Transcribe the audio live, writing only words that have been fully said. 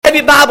have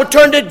your Bible,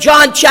 turn to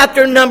John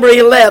chapter number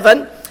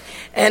 11.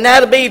 And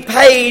that'll be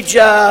page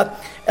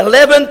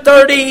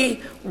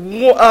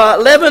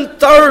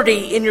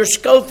 1130 in your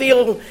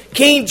Scofield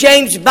King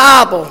James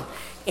Bible.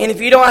 And if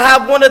you don't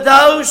have one of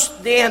those,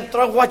 then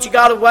throw what you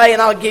got away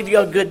and I'll give you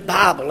a good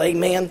Bible.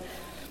 Amen.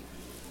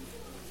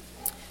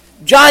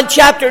 John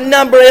chapter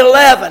number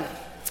 11.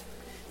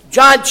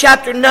 John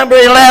chapter number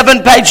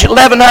 11, page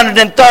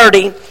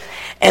 1130.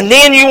 And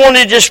then you want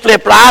to just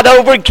flip right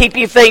over and keep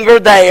your finger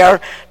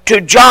there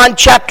to John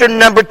chapter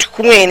number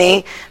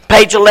 20,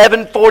 page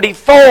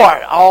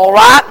 1144. All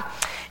right?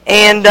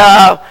 And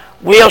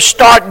we'll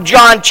start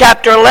John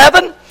chapter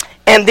 11,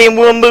 and then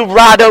we'll move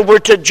right over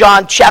to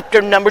John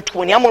chapter number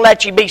 20. I'm going to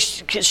let you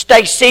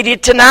stay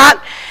seated tonight,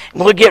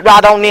 and we'll get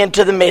right on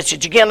into the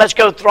message. Again, let's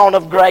go to the throne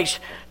of grace.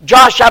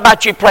 Josh, how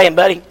about you praying,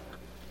 buddy?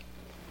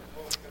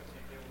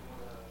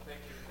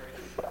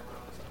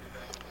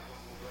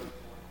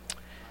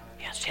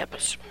 Yes, help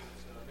us.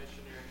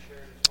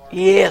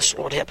 Yes,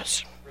 Lord, help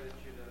us.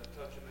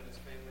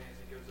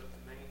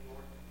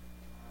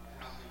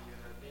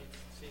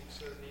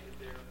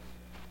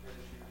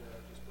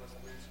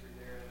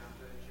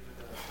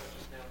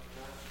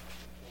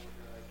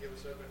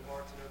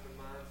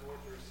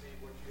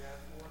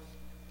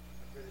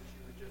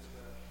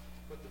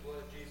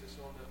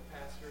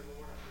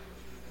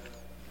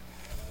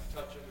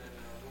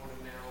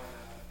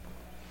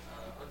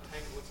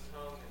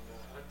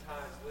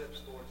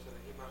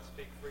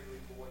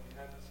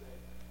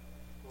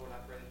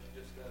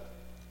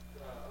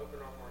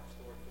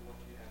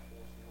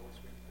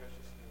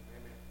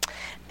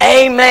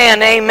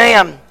 Amen,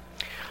 amen.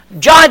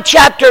 John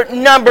chapter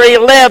number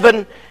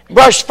 11,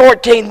 verse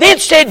 14. Then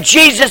said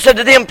Jesus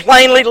unto them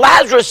plainly,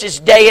 Lazarus is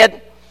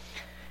dead,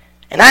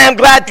 and I am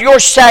glad for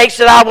your sakes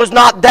that I was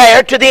not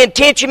there, to the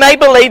intent you may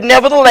believe.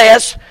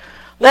 Nevertheless,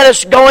 let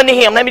us go into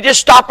him. Let me just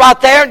stop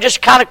right there and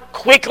just kind of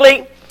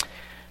quickly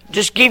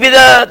just give you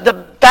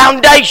the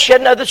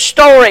foundation of the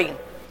story.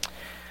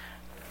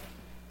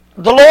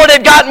 The Lord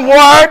had gotten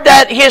word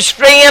that his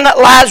friend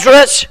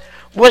Lazarus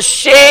was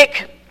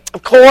sick,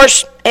 of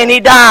course, and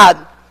he died.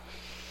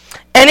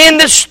 And in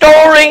the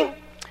story,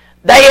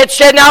 they had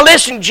said, now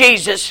listen,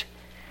 Jesus,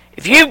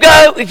 if you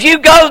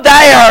go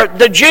there,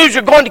 the Jews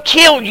are going to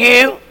kill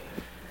you.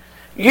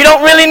 You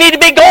don't really need to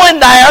be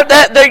going there.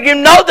 You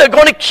know they're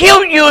going to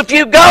kill you if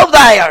you go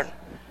there.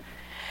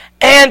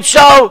 And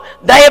so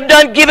they have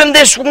given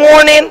this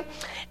warning,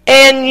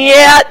 and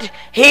yet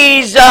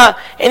he's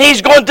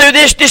going through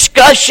this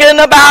discussion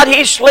about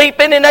he's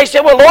sleeping, and they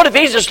said, well, Lord, if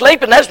he's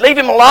asleep, let's leave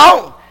him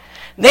alone.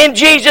 Then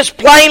Jesus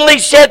plainly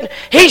said,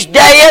 he's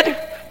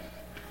dead.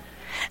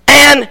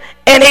 And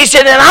he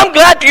said, and I'm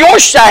glad for your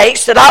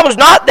sakes that I was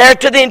not there,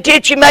 to the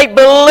intent you may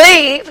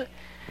believe.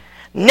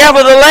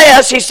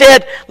 Nevertheless, he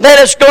said, let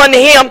us go unto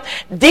him.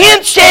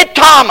 Then said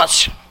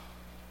Thomas,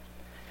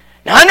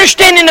 now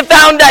understanding the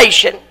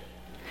foundation,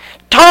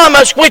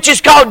 Thomas, which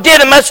is called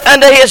Didymus,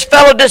 unto his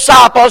fellow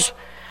disciples,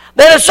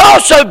 let us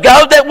also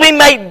go that we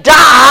may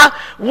die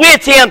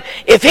with him.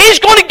 If he's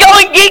going to go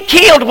and get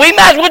killed, we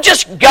might as well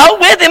just go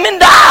with him and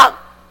die.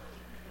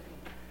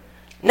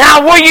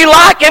 Now, whether you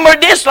like him or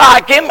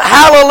dislike him,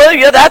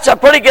 hallelujah, that's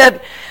at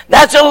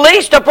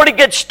least a pretty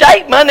good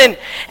statement. And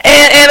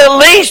at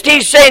least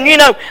he's saying,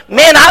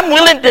 man, I'm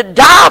willing to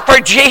die for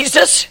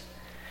Jesus.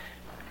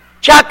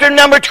 Chapter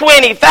number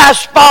 20,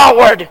 fast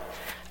forward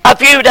a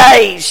few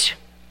days.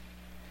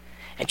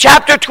 In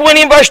chapter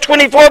 20, verse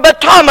 24, but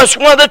Thomas,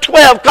 one of the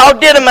 12, called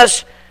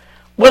Didymus,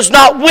 was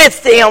not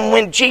with them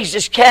when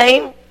Jesus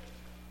came.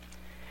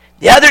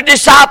 The other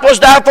disciples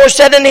therefore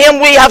said unto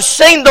him, we have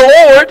seen the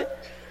Lord.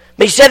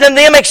 He said unto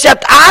them,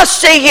 except I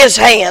see his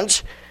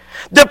hands,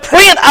 the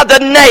print of the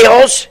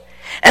nails,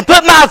 and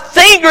put my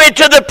finger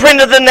into the print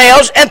of the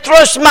nails, and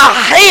thrust my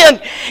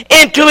hand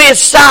into his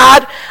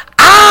side,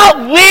 I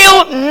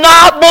will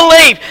not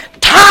believe.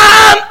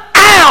 Time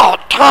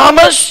out,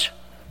 Thomas.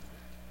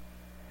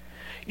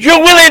 You're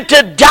willing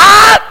to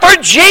die for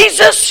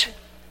Jesus,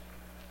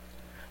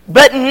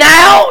 but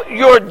now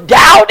you're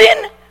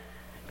doubting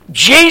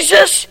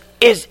Jesus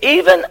is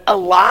even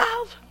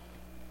alive?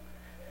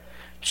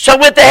 So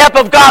with the help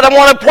of God, I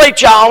want to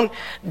preach on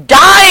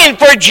dying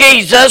for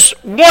Jesus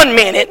 1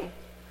 minute,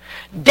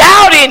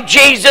 doubting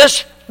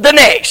Jesus the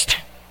next.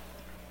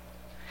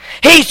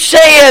 He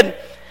said,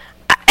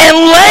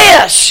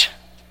 unless,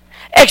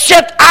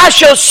 except I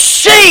shall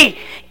see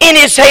in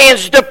his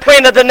hands the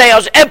print of the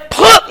nails, and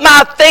put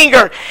my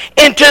finger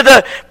into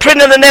the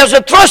print of the nails,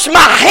 and thrust my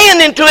hand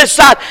into his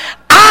side,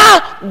 I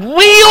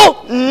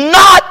will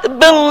not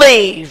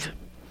believe.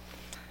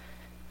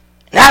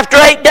 And after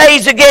 8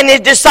 days again, his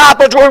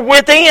disciples were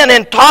within,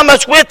 and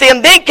Thomas with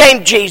him. Then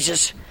came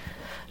Jesus,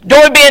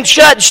 door being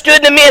shut, stood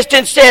in the midst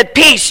and said,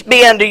 peace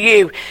be unto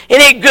you.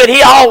 Isn't it good?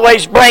 He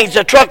always brings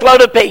a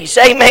truckload of peace.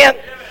 Amen.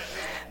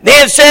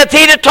 Then saith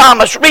he to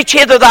Thomas, reach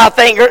hither thy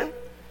finger.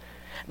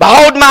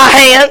 Behold my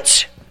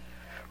hands.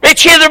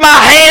 Reach hither my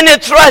hand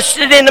and thrust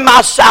it into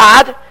my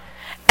side.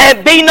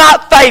 And be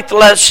not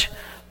faithless,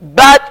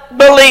 but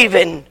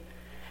believing.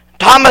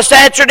 Thomas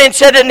answered and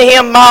said unto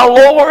him, My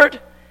Lord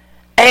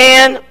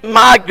and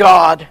my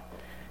God.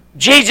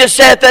 Jesus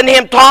saith unto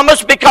him,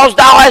 Thomas, because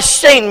thou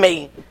hast seen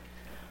me,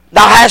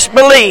 thou hast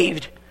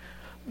believed.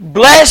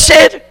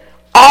 Blessed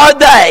are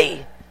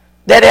they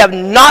that have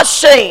not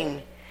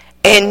seen,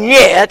 and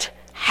yet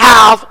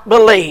have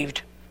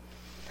believed.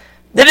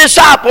 The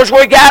disciples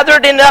were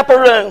gathered in the upper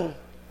room.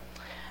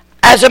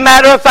 As a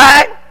matter of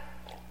fact,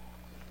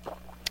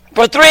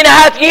 for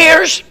 3.5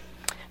 years,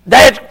 they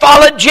had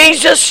followed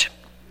Jesus.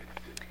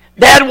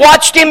 They had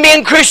watched him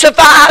being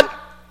crucified.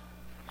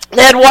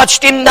 They had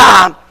watched him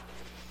die.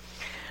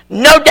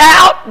 No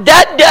doubt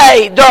that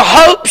day, their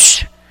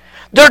hopes,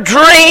 their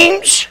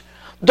dreams,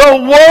 their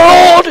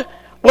world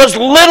was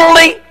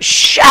literally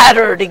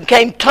shattered and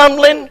came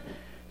tumbling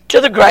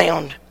to the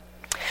ground.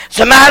 As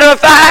a matter of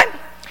fact,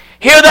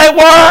 here they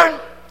were,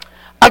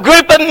 a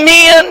group of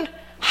men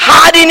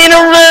hiding in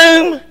a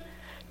room,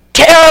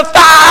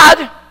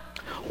 terrified,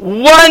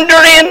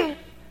 wondering,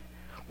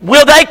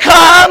 will they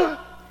come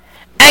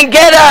and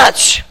get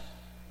us?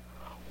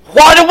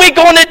 What are we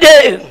going to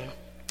do?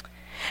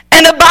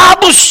 And the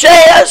Bible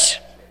says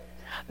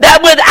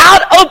that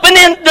without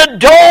opening the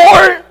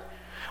door,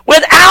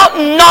 without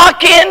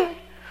knocking,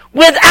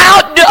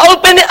 without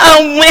opening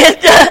a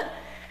window,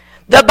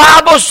 the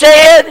Bible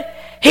said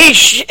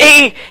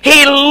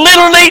he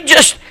literally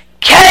just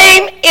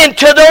came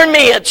into their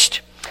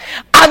midst.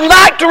 I'd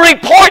like to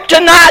report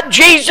tonight,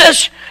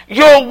 Jesus,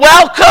 you're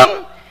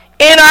welcome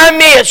in our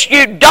midst.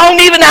 You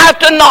don't even have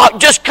to knock.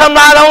 Just come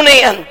right on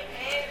in.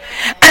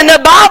 And the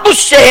Bible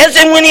says,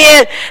 and when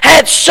he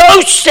had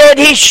so said,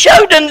 he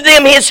showed unto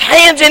them his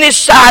hands and his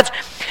sides.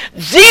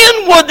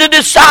 Then were the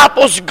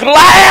disciples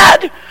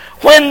glad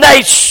when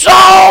they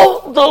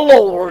saw the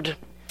Lord.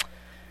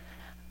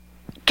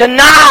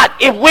 Tonight,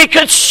 if we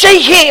could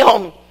see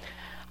him,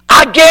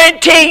 I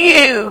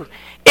guarantee you,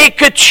 it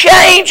could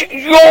change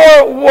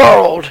your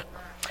world.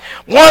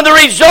 One of the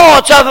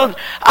results of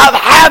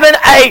having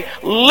a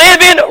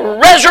living,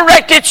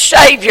 resurrected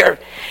Savior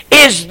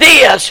is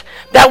this,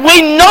 that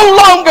we no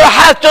longer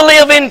have to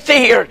live in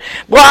fear.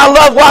 Well, I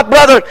love what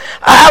Brother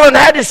Allen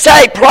had to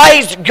say.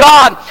 Praise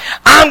God.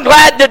 I'm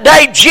glad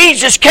today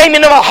Jesus came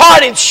into my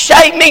heart and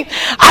saved me.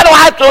 I don't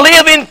have to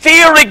live in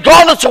fear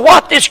regardless of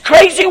what this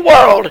crazy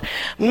world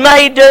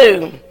may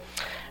do.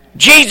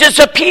 Jesus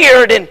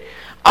appeared, and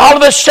all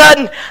of a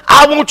sudden,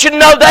 I want you to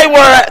know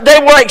they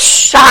were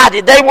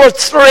excited. They were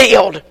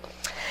thrilled.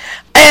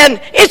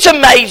 And it's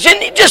amazing.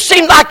 It just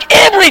seems like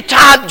every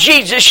time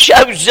Jesus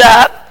shows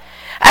up,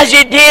 as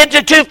he did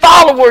to two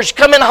followers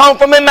coming home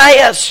from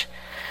Emmaus,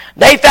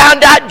 they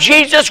found out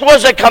Jesus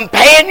was a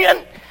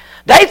companion.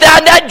 They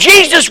found out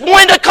Jesus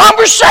wanted a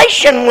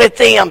conversation with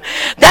them.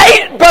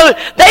 They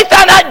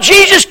found out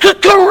Jesus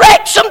could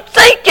correct some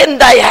thinking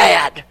they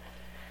had.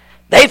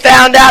 They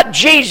found out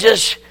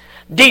Jesus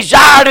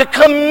desired a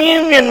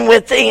communion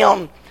with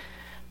them.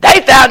 They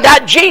found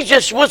out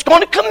Jesus was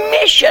going to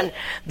commission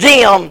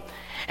them.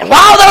 And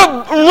while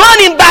they're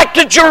running back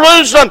to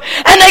Jerusalem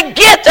and they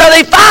get there,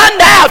 they find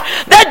out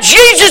that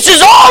Jesus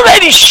has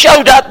already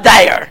showed up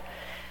there.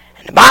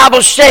 And the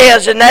Bible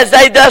says, and as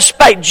they thus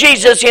spake,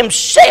 Jesus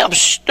himself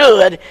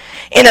stood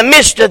in the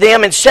midst of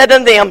them and said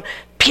unto them,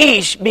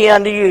 Peace be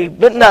unto you.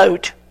 But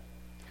note,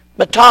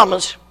 but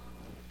Thomas,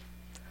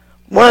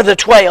 one of the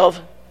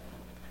 12,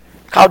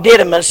 called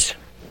Didymus,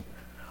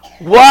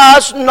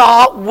 was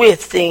not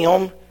with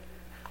them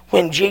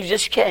when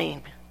Jesus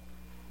came.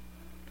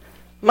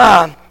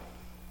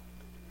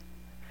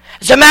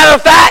 As a matter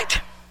of fact,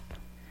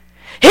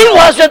 he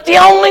wasn't the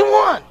only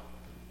one.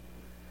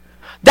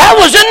 There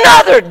was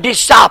another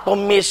disciple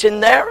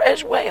missing there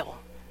as well.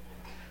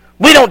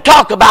 We don't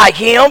talk about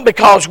him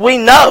because we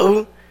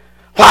know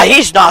why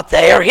he's not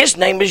there. His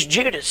name is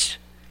Judas.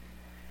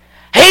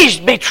 He's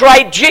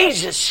betrayed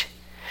Jesus.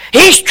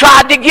 He's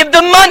tried to give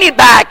the money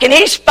back, and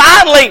he's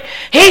finally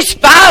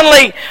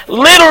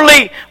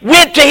literally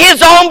went to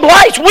his own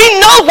place. We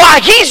know why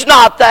he's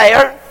not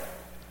there.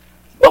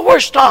 But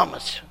where's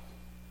Thomas?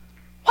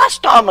 Why's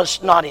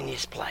Thomas not in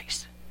his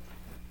place?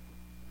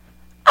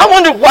 I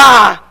wonder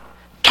why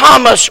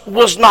Thomas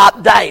was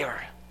not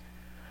there.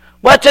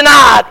 Well,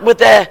 tonight, with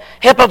the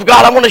help of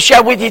God, I want to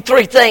share with you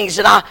 3 things,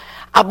 and I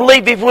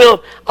believe if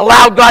we'll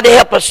allow God to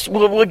help us,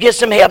 we'll get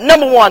some help.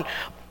 Number 1,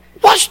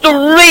 what's the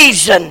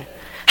reason?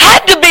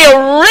 Had to be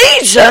a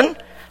reason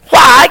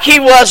why he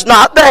was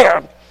not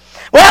there.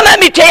 Well, let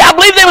me tell you, I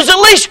believe there was at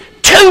least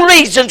 2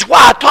 reasons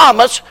why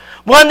Thomas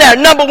wasn't there.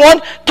 Number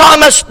 1,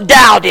 Thomas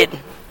doubted.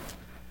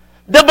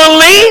 The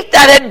belief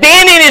that had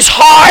been in his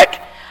heart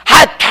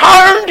had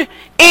turned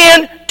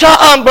into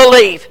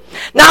unbelief.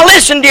 Now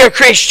listen, dear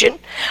Christian.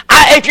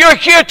 If you're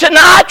here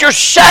tonight, you're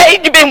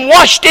saved, you've been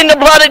washed in the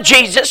blood of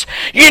Jesus,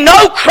 you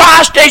know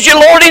Christ as your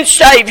Lord and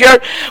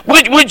Savior,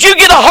 would you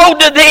get a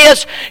hold of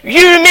this?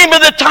 You remember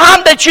the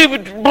time that you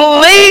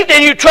believed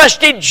and you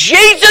trusted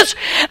Jesus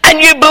and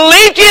you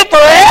believed Him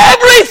for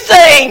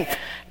everything.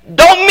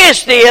 Don't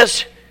miss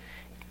this.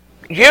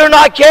 You're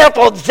not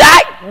careful.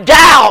 That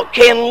doubt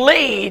can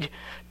lead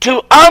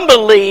to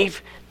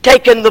unbelief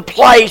taking the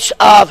place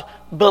of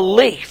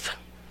belief.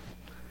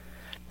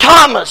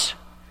 Thomas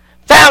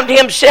found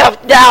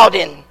himself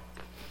doubting.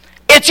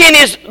 It's in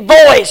his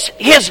voice.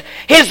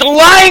 His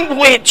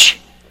language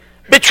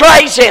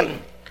betrays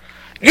him.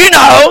 You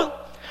know,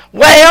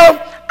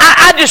 well,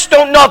 I just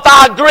don't know if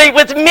I agree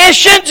with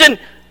missions. And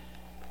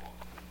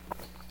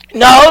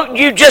no,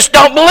 you just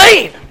don't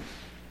believe.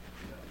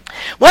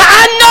 Well,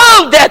 I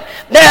know that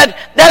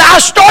I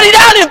started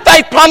out in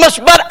faith promise,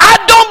 but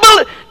I don't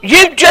believe.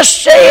 You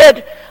just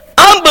said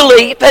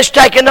unbelief has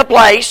taken the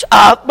place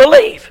of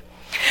belief.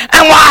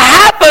 And what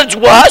happens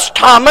was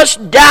Thomas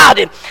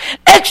doubted.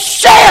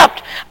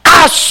 Except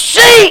I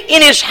see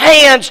in his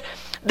hands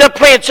the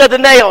prints of the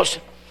nails.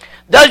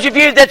 Those of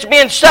you that's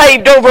been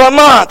saved over a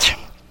month,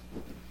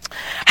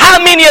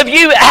 how many of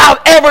you have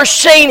ever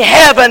seen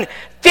heaven,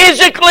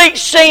 physically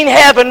seen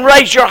heaven?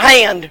 Raise your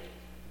hand.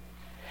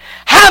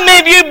 How many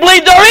of you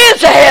believe there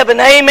is a heaven?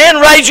 Amen.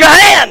 Raise your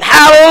hand.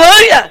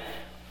 Hallelujah.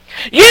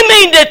 You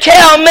mean to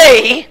tell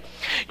me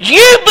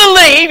you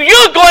believe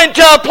you're going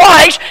to a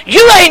place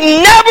you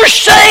ain't never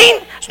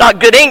seen? It's not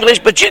good English,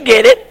 but you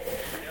get it.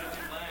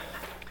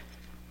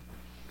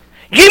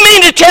 You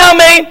mean to tell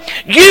me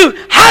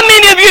how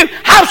many of you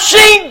have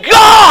seen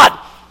God?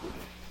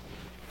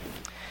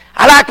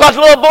 I like what the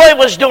little boy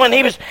was doing.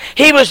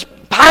 He was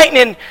painting,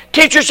 and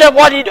teacher said,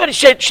 "What are you doing?" He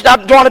said,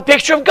 "I'm drawing a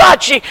picture of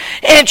God." She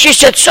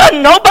said,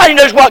 "Son, nobody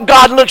knows what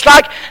God looks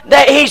like."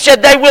 He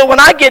said, "They will when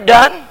I get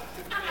done."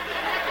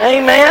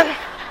 Amen.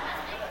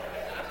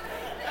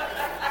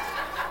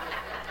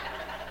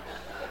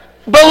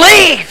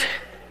 Believe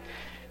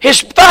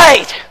his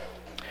faith.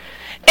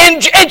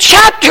 In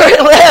chapter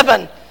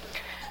 11,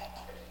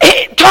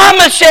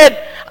 Thomas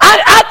said,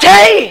 I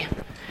tell you,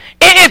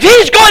 if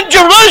he's going to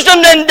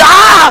Jerusalem and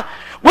die,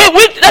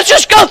 let's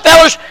just go,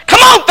 fellas. Come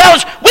on,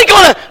 fellas. We're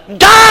going to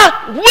die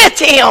with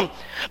him.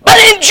 But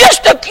in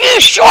just a few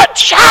short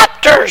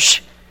chapters,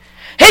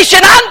 he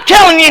said, I'm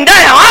telling you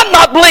now, I'm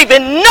not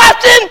believing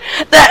nothing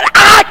that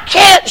I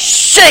can't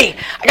see.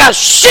 I got to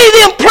see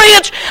them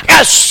prints. I got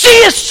to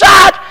see his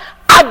side.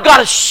 I've got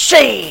to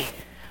see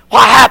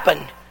what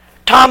happened.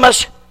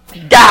 Thomas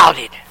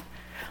doubted.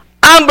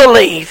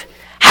 Unbelief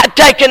had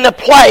taken the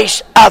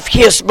place of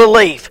his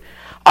belief.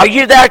 Are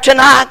you there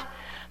tonight?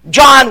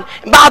 John,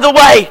 by the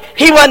way,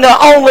 he wasn't the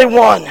only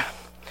one.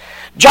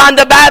 John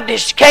the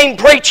Baptist came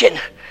preaching.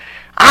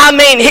 I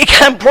mean, he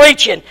came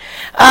preaching.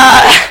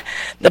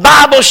 The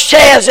Bible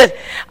says that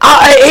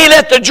he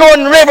left the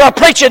Jordan River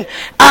preaching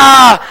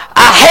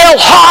hell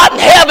hot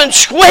and heaven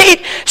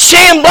sweet,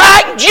 sin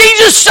black,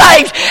 Jesus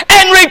saves,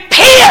 and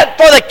repent,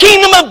 for the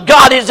kingdom of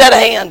God is at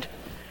hand.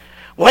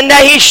 One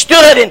day he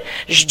stood and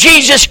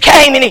Jesus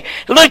came and he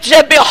looked and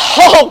said,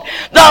 "Behold,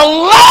 the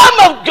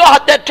Lamb of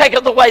God that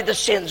taketh away the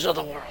sins of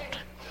the world."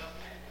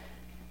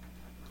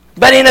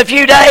 But in a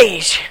few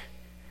days,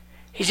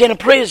 he's in a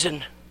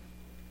prison.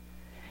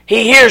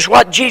 He hears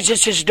what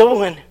Jesus is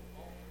doing.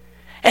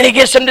 And he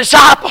gets some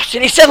disciples.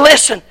 And he said,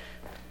 "Listen,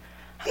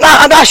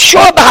 I'm not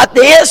sure about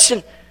this."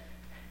 And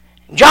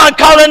John,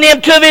 calling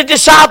them, two of his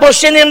disciples,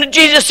 sent them to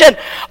Jesus, said,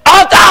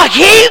 "Art thou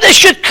he that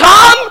should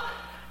come?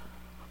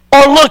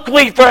 Or look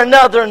we for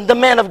another?" And the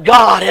man of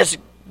God has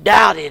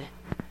doubted.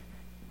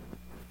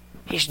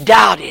 He's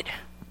doubted.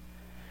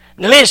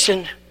 Now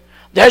listen,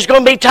 there's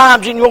going to be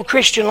times in your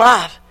Christian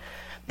life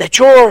that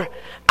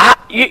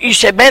you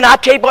said, "Man, I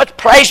tell you what,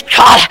 praise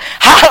God,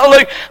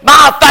 hallelujah,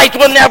 my faith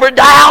will never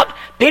doubt."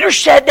 Peter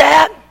said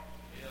that.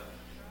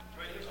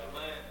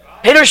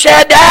 Peter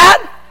said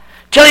that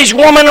till he's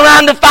warming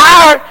around the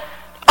fire.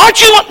 Aren't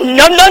you?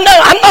 No,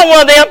 I'm not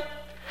one of them.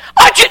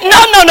 Aren't you?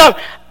 No.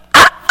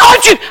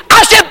 Aren't you?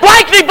 I said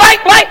blankly,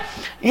 blank.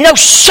 You know,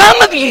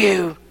 some of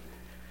you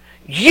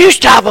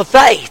used to have a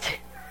faith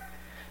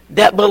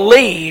that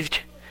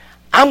believed,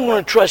 I'm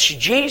going to trust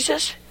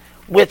Jesus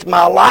with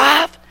my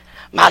life,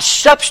 my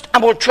substance.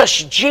 I'm going to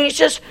trust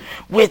Jesus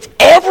with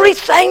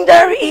everything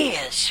there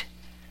is.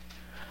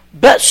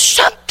 But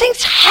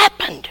something's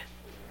happened.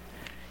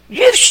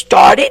 You've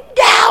started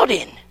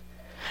doubting.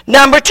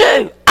 Number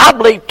two, I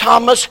believe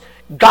Thomas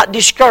got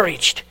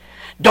discouraged.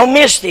 Don't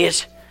miss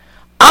this.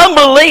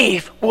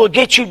 Unbelief will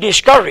get you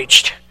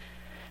discouraged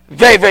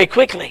very, very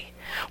quickly.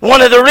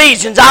 One of the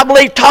reasons I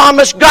believe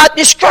Thomas got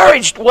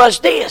discouraged was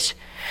this.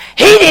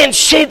 He didn't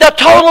see the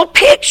total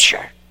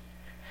picture.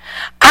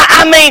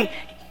 I mean,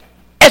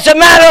 as a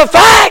matter of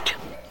fact,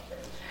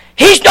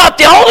 he's not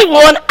the only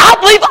one. I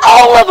believe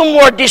all of them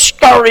were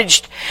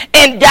discouraged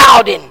and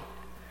doubting.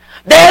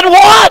 They had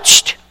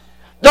watched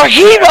their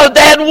hero.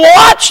 They had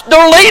watched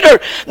their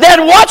leader. They had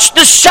watched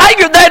the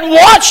Savior. They had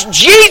watched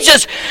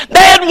Jesus. They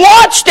had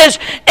watched us.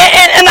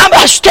 And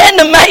I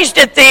stand amazed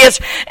at this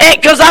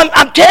because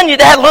I'm telling you,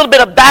 they had a little bit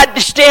of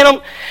Baptist in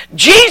them.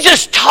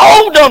 Jesus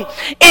told them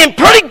in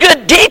pretty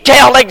good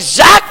detail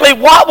exactly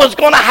what was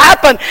going to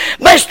happen.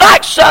 But it's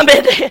like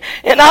somebody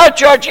in our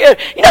church,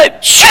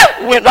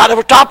 went right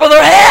over top of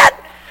their head.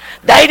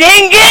 They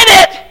didn't get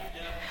it.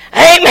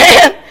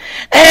 Amen.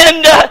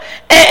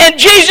 And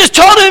Jesus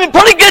told them in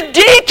pretty good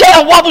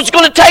detail what was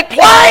going to take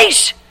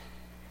place.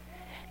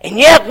 And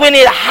yet when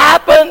it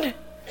happened,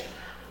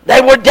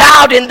 They were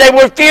doubting. They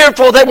were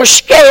fearful. They were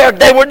scared.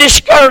 They were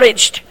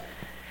discouraged.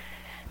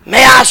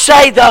 May I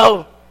say,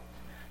 though,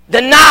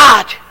 the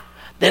night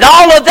that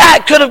all of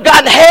that could have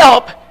gotten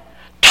help,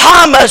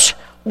 Thomas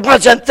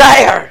wasn't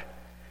there.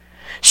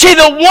 See,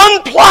 the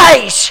one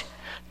place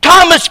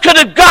Thomas could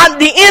have gotten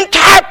the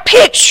entire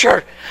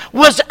picture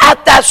was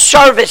at that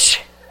service.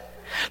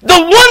 The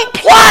one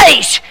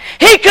place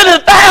he could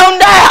have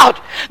found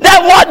out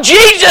that what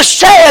Jesus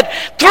said,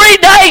 3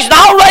 days and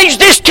I'll raise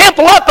this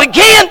temple up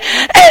again.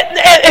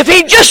 If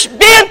he'd just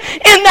been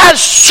in that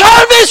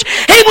service,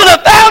 he would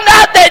have found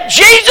out that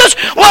Jesus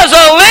was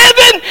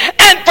living,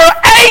 and for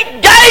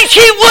 8 days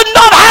he would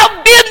not have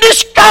been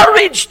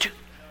discouraged.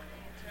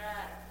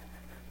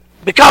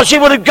 Because he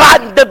would have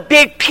gotten the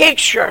big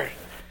picture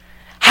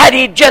had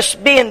he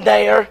just been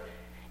there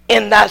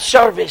in that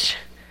service.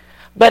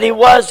 But he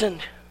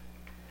wasn't.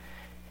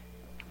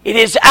 It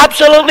is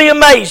absolutely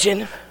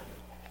amazing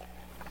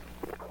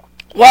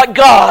what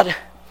God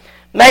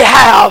may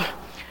have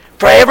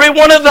for every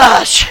one of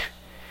us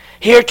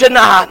here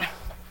tonight,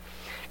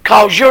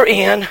 because you're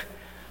in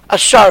a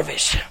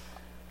service.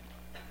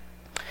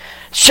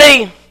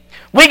 See,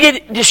 we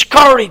get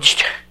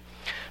discouraged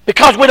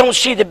because we don't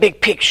see the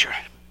big picture.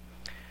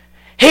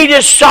 He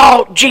just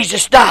saw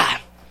Jesus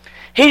die.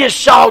 He just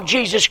saw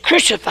Jesus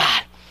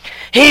crucified.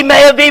 He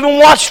may have even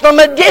watched from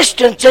a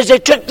distance as they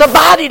took the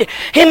body.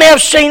 He may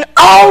have seen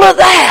all of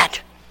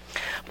that.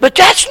 But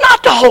that's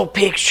not the whole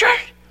picture.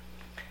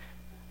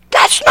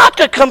 That's not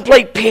the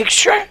complete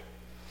picture.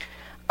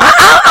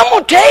 I'm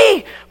going to tell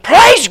you,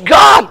 praise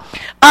God,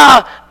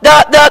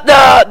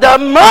 the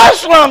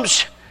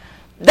Muslims,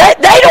 they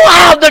don't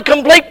have the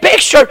complete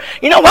picture.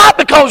 You know why?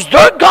 Because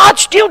their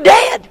God's still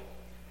dead.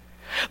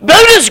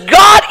 Buddha's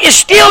God is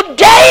still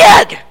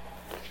dead.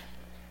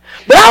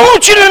 But I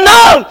want you to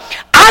know,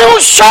 I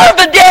don't serve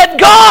a dead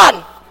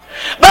God.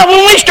 But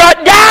when we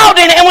start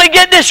doubting and we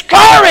get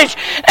discouraged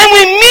and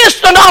we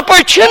miss an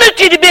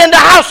opportunity to be in the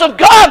house of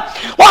God,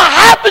 what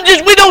happens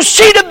is we don't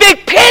see the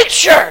big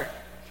picture.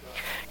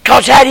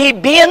 Because had he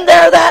been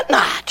there that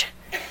night,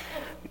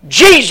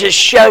 Jesus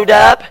showed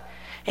up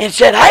and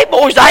said, hey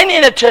boys, I ain't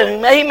in a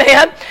tomb.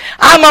 Amen.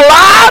 I'm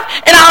alive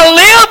and I'll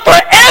live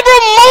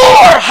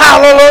forevermore.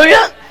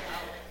 Hallelujah.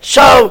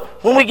 So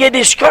when we get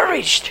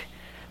discouraged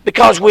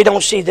because we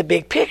don't see the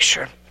big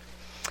picture.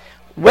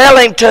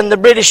 Wellington, the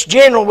British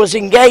general, was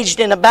engaged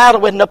in a battle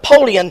with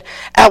Napoleon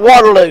at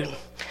Waterloo.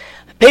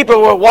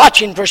 People were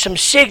watching for some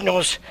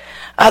signals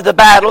of the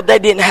battle. They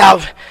didn't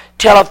have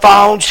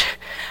telephones,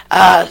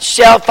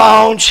 cell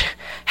phones,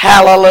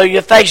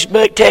 hallelujah,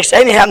 Facebook, text.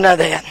 They didn't have none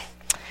of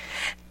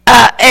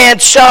that.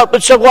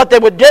 So what they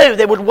would do,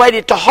 they would wait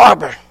at the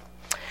harbor.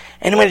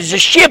 And when the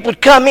ship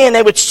would come in,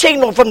 they would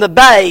signal from the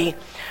bay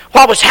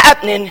what was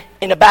happening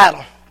in the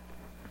battle.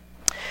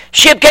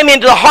 Ship came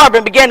into the harbor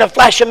and began to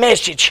flash a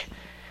message.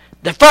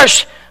 The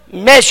first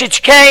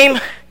message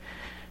came,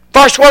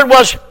 first word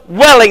was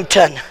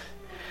Wellington.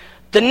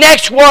 The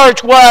next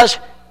word was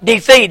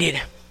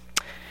defeated.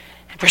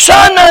 And for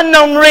some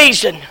unknown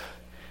reason,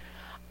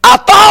 a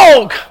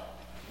fog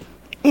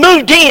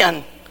moved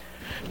in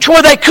to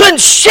where they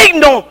couldn't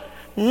signal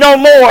no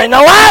more. And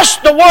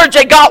the words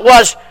they got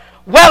was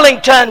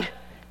Wellington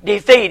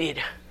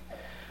defeated.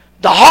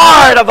 The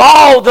heart of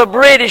all the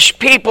British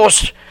people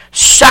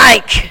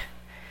sank.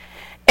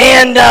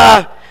 And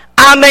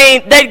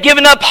they'd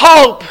given up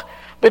hope.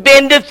 We've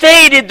been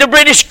defeated. The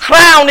British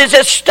crown is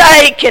at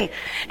stake. And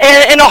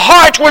the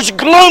heart was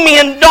gloomy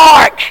and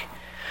dark.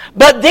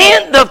 But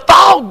then the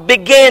fog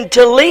began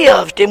to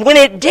lift. And when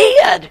it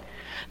did,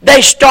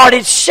 they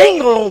started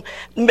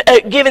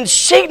giving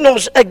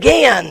signals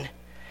again.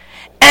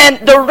 And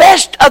the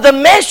rest of the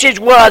message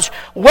was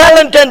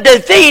Wellington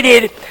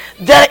defeated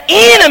the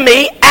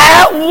enemy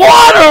at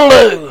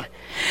Waterloo.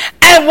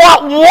 And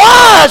what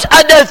was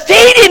a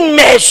defeated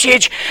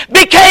message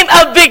became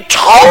a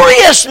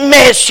victorious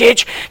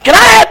message. Can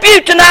I help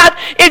you tonight?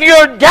 If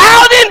you're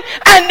doubting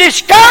and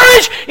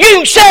discouraged, you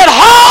can sit at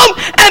home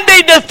and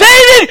be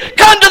defeated,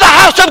 come to the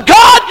house of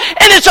God,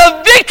 and it's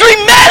a victory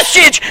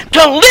message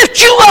to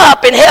lift you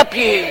up and help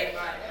you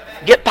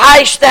get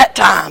past that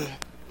time.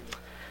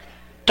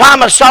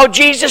 Thomas saw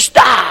Jesus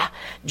die.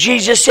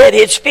 Jesus said,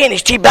 it's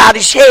finished. He bowed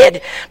his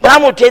head. But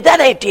I'm going to tell you, that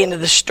ain't the end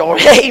of the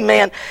story.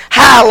 Amen.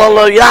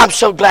 Hallelujah. I'm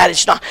so glad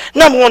it's not.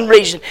 Number one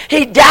reason,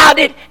 he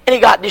doubted and he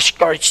got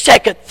discouraged.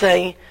 Second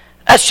thing,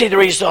 let's see the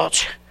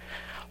results.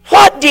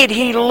 What did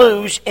he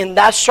lose in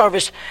that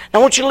service? Now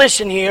I want you to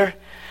listen here,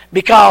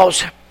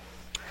 because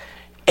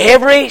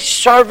every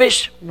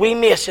service we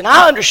miss, and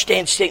I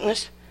understand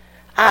sickness.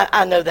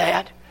 I know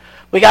that.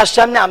 We got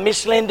some now.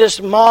 Miss Linda's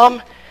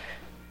mom,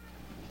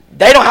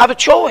 they don't have a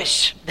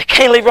choice. They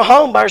can't leave her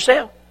home by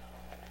herself.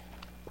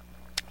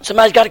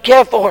 Somebody's got to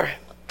care for her.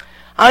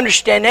 I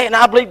understand that, and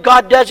I believe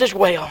God does as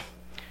well.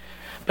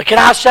 But can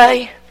I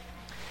say,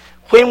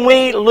 when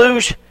we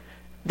lose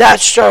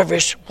that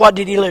service, what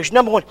did he lose?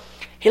 Number one,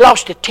 he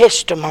lost a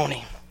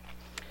testimony.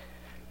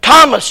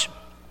 Thomas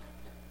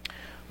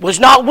was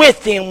not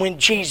with them when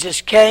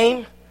Jesus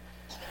came,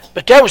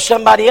 But there was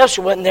somebody else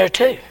who wasn't there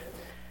too.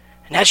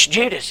 And that's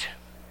Judas.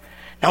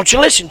 Don't you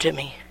listen to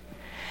me.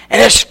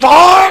 And as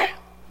far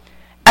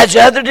as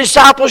the other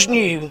disciples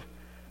knew,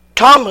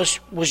 Thomas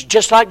was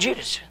just like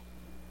Judas.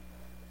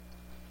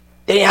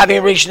 They didn't have any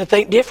reason to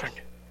think different.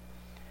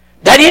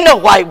 They didn't know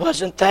why he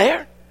wasn't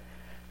there.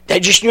 They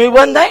just knew he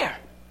wasn't there.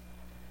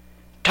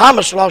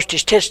 Thomas lost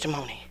his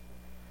testimony.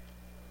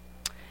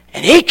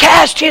 And he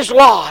cast his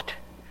lot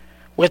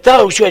with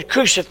those who had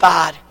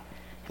crucified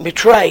and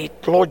betrayed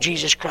the Lord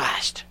Jesus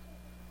Christ.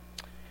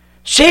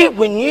 See,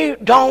 do you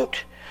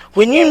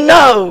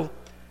know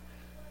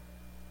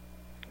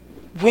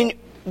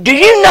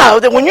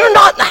that when you're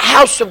not in the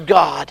house of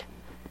God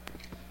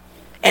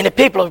and the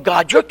people of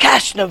God, you're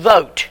casting a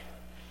vote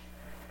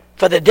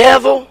for the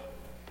devil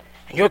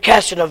and you're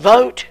casting a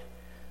vote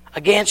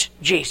against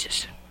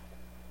Jesus.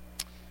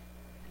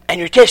 And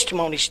your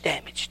testimony's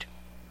damaged.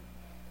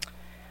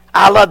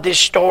 I love this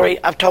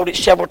story. I've told it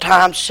several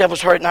times.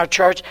 Several's heard it in our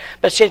church.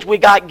 But since we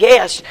got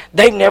guests,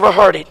 they've never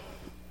heard it.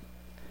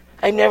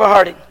 They've never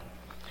heard it.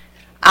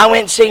 I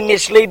went and seen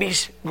Miss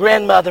Libby's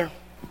grandmother.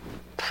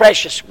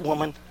 Precious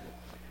woman.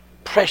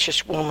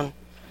 Precious woman.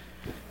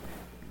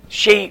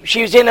 She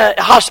was in a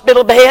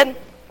hospital bed.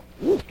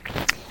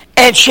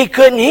 And she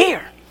couldn't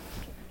hear.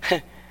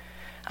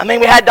 I mean,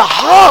 we had to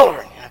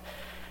holler.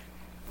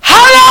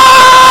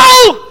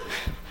 Hello!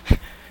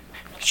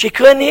 She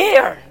couldn't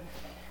hear.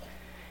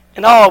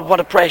 And oh, what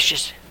a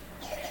precious.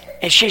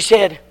 And she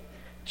said,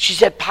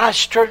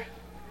 Pastor,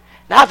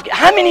 now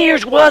how many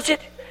years was it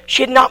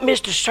she had not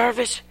missed a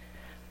service?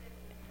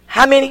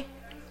 How many?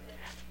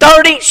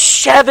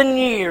 37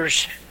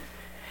 years.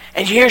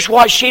 And here's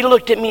why she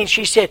looked at me and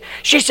she said,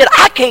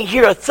 I can't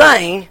hear a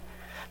thing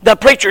the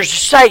preacher's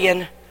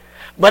saying,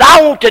 but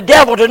I want the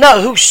devil to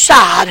know whose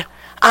side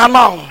I'm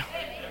on.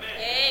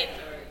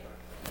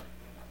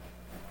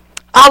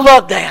 I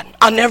love that.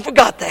 I never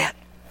forgot that.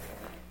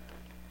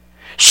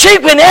 See,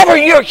 whenever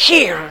you're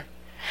here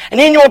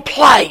and in your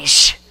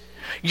place,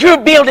 you're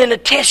building a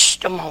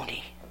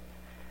testimony.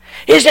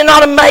 Isn't it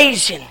not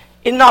amazing?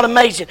 Isn't it not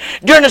amazing?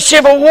 During the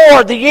Civil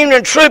War, the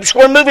Union troops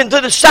were moving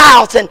through the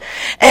South, and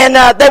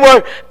they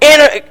were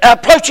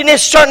approaching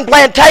this certain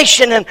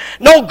plantation, and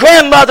an old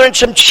grandmother and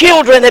some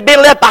children had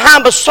been left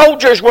behind, but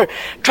soldiers were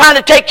trying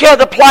to take care of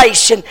the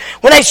place. And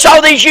when they saw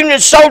these Union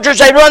soldiers,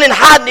 they run and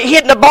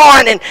hid in the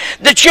barn, and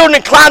the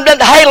children climbed up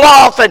the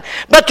hayloft.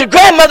 But the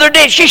grandmother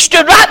did. She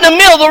stood right in the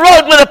middle of the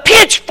road with a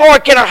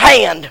pitchfork in her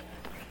hand.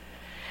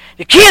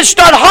 The kids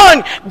started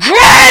hollering,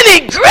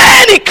 Granny,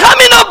 Granny, come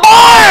in the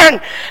barn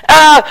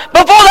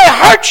before they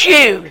hurt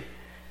you.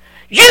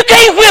 You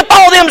can't whip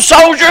all them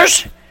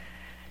soldiers.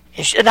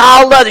 And she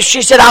said,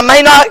 she said, I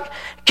may not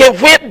can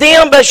whip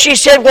them, but she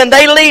said, when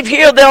they leave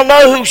here, they'll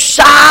know whose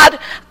side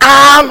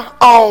I'm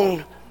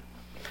on.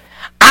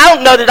 I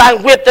don't know that I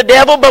can whip the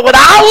devil, but when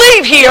I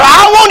leave here,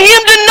 I want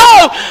him to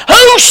know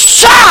whose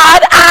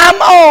side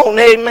I'm on.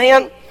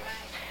 Amen.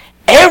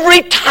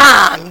 Every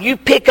time you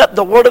pick up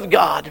the Word of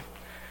God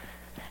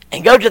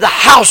and go to the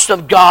house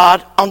of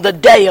God on the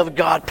day of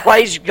God,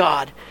 praise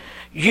God,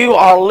 you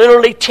are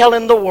literally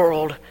telling the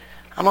world,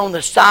 I'm on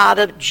the side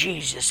of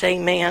Jesus.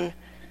 Amen.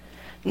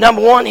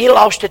 Number one, he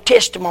lost a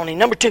testimony.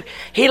 Number two,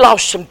 he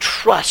lost some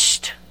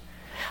trust.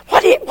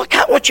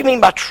 What you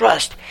mean by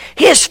trust?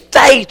 His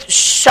faith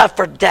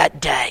suffered that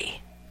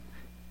day.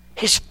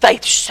 His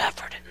faith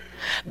suffered.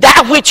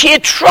 That which he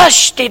had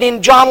trusted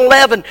in John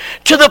 11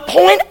 to the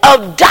point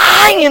of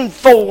dying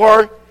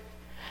for,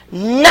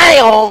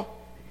 now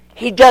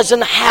he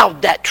doesn't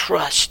have that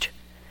trust.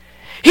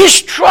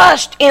 His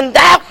trust in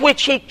that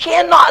which he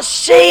cannot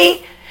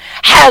see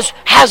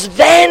has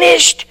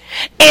vanished,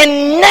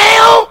 and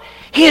now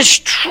his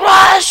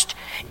trust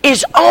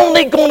is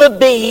only going to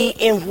be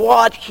in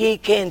what he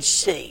can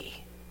see.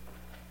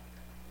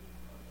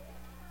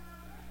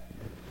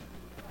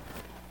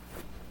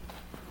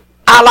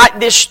 I like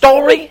this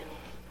story,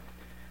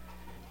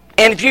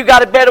 and if you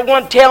got a better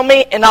one, tell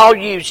me, and I'll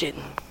use it.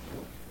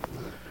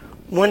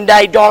 One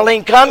day,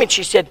 Darlene come and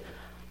she said,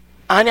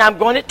 Honey, I'm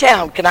going to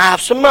town. Can I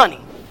have some money?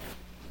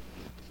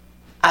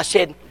 I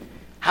said,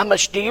 how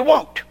much do you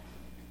want?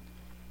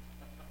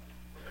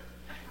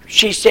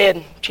 She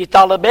said, she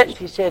thought a little bit.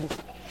 She said,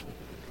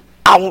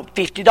 I want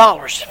 $50.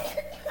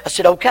 I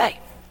said, okay,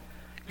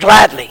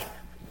 gladly.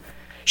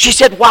 She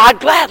said, why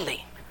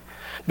gladly?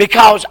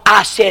 Because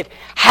I said,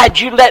 had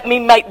you let me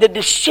make the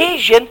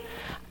decision,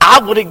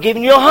 I would have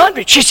given you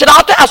 100. She said,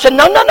 I said,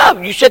 no,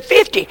 you said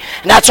 50.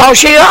 And that's all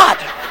she got.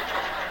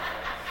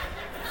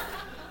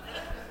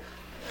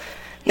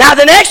 Now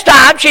the next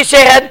time she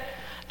said,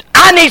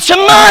 I need some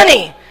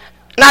money.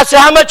 And I said,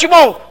 how much you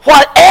want?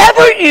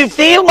 Whatever you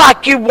feel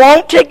like you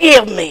want to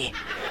give me.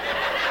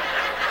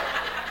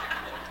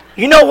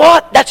 You know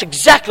what? That's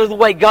exactly the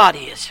way God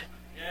is.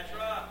 That's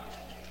right.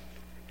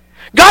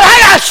 God, I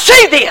got to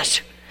see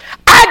this.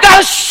 I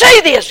got to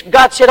see this.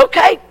 God said,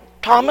 okay,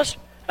 Thomas.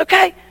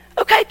 Okay,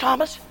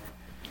 Thomas.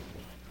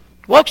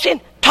 Walks in.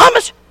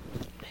 Thomas.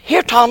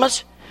 Here,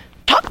 Thomas.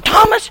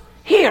 Thomas,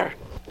 here.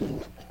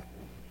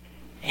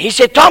 He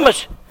said,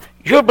 Thomas,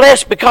 You're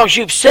blessed because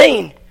you've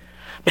seen.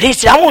 But he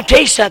said, I want to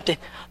tell you something.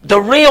 The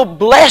real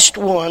blessed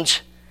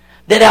ones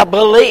that have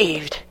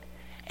believed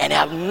and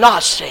have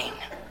not seen.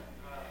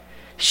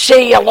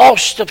 See, a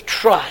loss of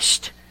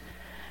trust.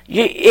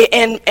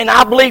 And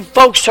I believe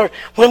folks are,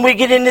 when we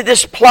get into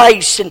this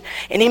place, and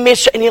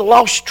he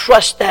lost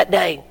trust that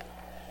day.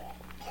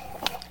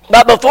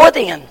 But before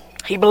then,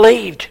 he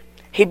believed.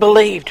 He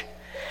believed.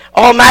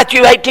 Oh,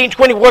 Matthew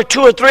 18:20, where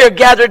 2 or 3 are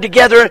gathered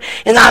together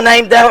in thy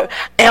name, there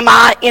am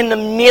I in the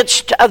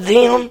midst of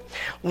them.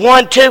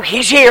 1, 2,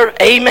 he's here.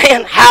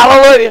 Amen.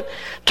 Hallelujah.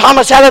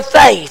 Thomas had a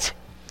faith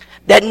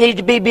that needed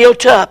to be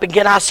built up. And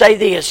can I say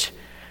this?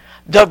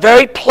 The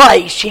very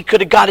place he could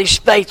have got his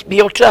faith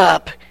built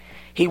up,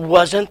 he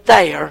wasn't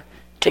there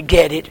to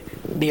get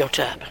it built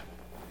up.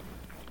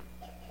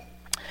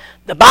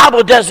 The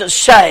Bible doesn't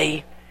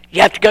say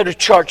you have to go to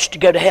church to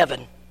go to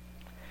heaven.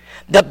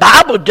 The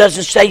Bible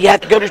doesn't say you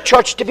have to go to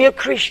church to be a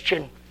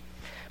Christian.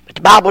 But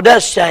the Bible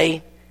does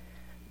say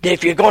that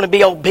if you're going to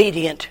be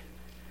obedient,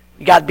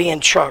 you got to be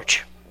in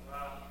church.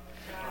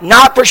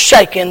 Not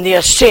forsaking the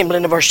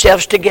assembling of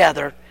ourselves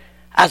together,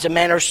 as a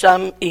manner of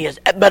some is,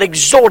 but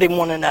exhorting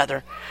one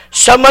another.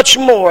 So much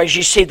more as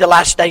you see the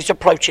last days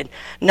approaching.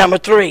 Number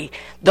 3,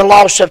 the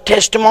loss of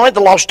testimony,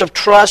 the loss of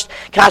trust.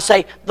 Can I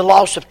say the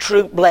loss of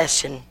true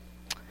blessing?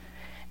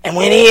 And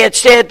when he had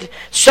said,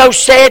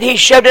 he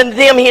showed unto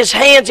them his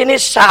hands and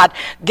his side.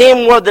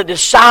 Then were the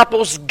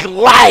disciples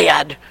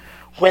glad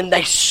when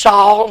they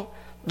saw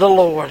the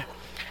Lord.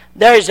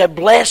 There is a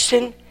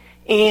blessing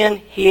in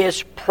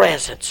his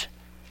presence.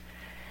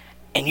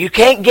 And you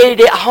can't get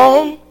it at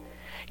home.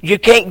 You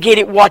can't get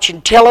it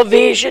watching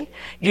television.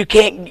 You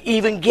can't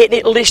even get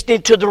it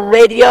listening to the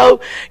radio.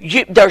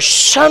 There's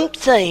some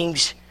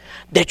things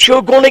that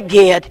you're going to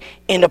get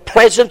in the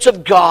presence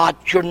of God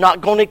you're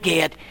not going to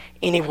get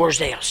anywhere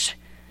else.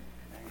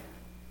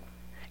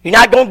 You're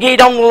not going to get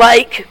it on the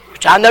lake,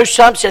 which I know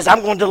some says,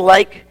 I'm going to the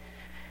lake.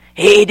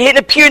 He didn't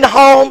appear in the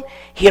home.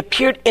 He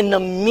appeared in the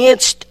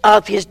midst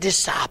of his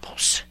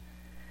disciples.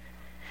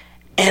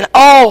 And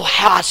oh,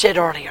 how I said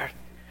earlier,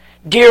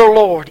 dear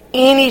Lord,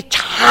 any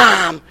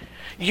time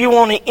you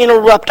want to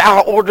interrupt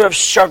our order of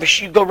service,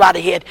 you go right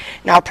ahead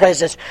in our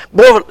presence.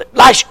 Boy,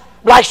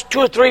 last 2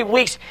 or 3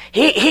 weeks,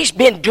 he's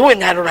been doing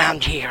that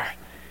around here.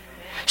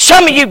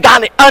 Some of you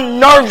got it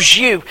unnerves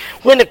you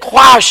when the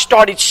choir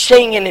started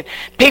singing and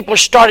people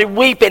started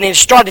weeping and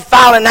started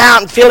filing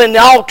out and filling the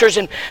altars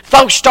and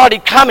folks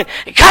started coming.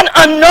 It kind of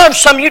unnerved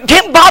some of you. It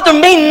didn't bother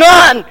me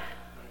none.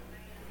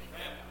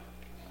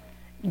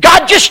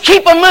 God, just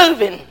keep them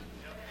moving.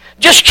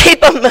 Just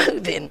keep them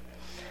moving.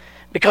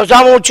 Because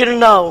I want you to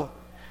know,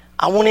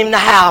 I want him to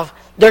have,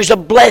 there's a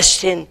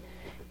blessing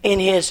in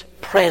his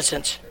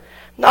presence.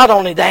 Not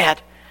only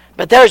that,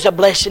 but there's a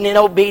blessing in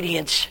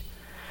obedience.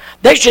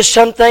 There's just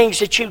some things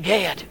that you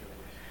get.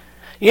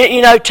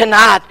 You know,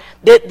 tonight,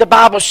 the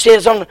Bible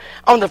says on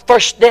the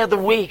first day of the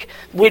week,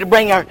 we'd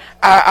bring our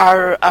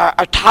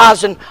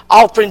tithes and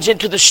offerings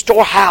into the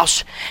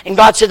storehouse. And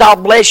God said, I'll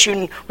bless you.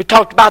 And we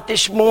talked about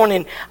this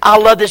morning. I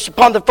love this.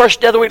 Upon the first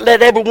day of the week,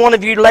 let every one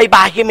of you lay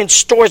by him in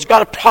stores. God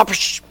have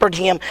prospered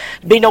him.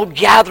 Be no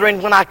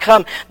gathering when I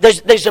come.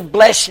 There's a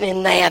blessing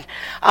in that.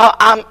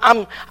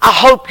 I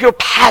hope you're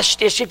past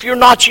this. If you're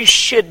not, you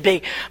should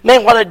be.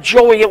 Man, what a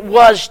joy it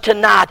was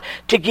tonight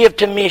to give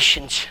to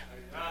missions.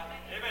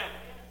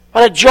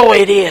 What a joy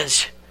it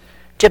is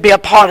to be a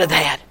part of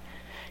that.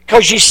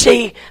 Because you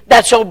see,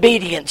 that's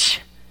obedience.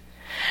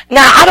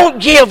 Now, I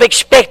don't give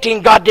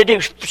expecting God to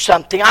do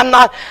something. I'm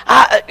not,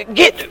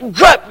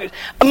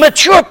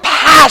 mature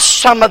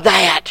past some of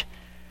that.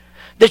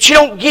 That you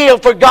don't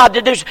give for God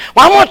to do.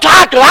 Well, I want to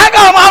talk to him.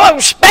 I'm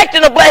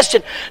expecting a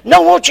blessing.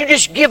 No, won't you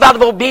just give out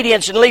of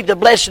obedience and leave the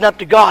blessing up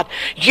to God?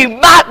 You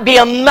might be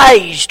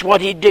amazed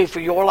what he'd do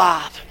for your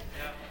life.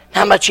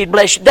 How much he'd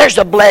bless you. There's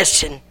a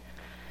blessing.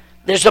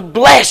 There's a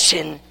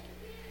blessing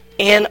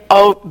in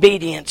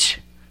obedience.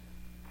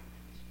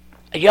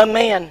 A young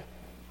man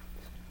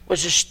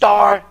was a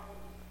star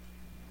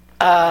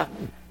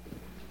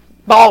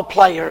ball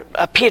player,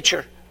 a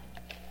pitcher.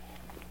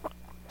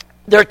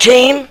 Their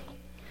team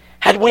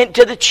had went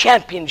to the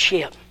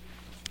championship.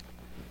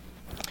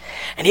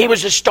 And he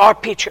was a star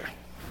pitcher.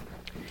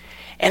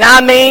 And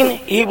I mean,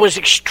 he was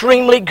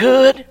extremely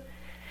good.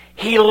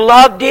 He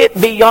loved it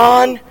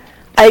beyond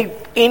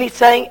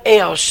anything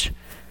else.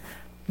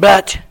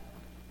 But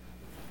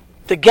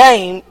the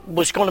game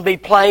was going to be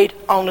played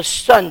on a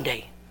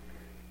Sunday.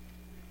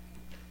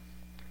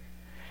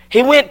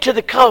 He went to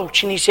the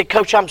coach and he said,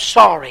 Coach, I'm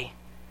sorry,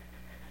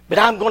 but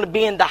I'm going to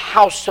be in the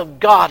house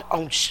of God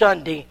on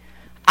Sunday.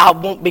 I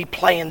won't be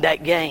playing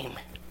that game.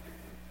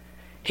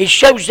 He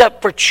shows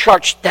up for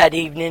church that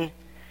evening,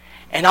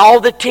 and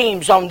all the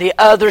teams on the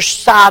other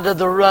side of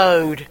the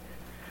road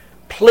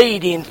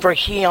pleading for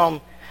him.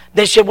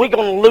 They said, we're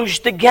going to lose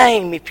the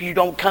game if you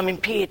don't come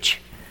and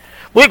pitch.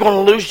 We're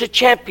going to lose the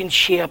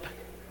championship.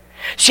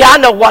 See, I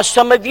know what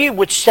some of you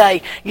would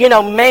say. You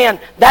know, man,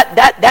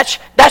 that's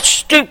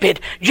stupid.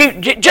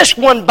 You just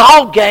one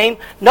ball game.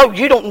 No,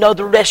 you don't know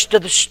the rest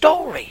of the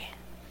story.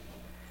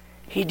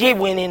 He did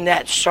win in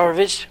that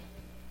service.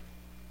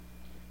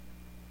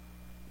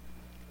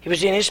 He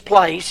was in his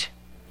place.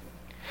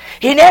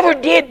 He never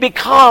did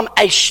become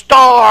a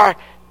star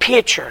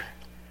pitcher,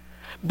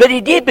 but he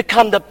did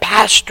become the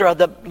pastor of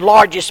the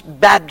largest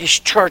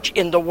Baptist church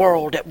in the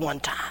world at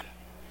one time.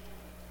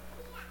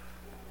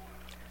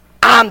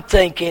 I'm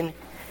thinking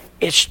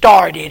it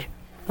started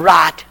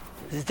right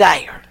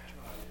there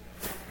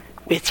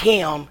with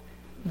him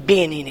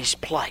being in his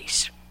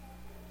place.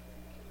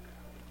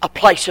 A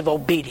place of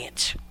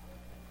obedience.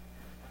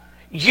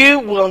 You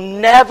will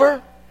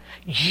never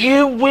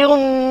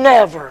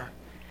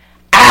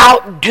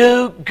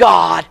outdo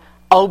God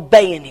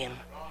obeying Him.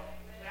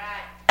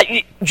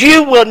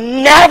 You will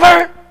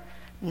never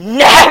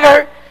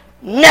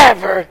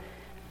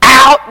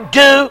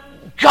outdo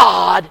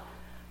God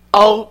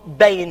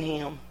obeying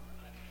Him.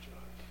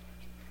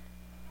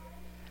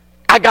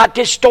 I got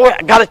this story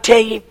I got to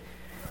tell you.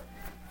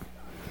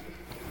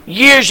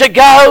 Years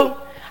ago,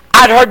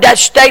 I'd heard that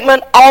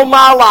statement all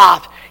my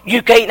life.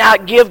 You can't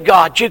outgive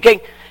God. You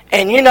can't.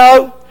 And you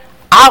know,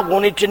 I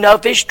wanted to know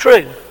if it's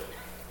true.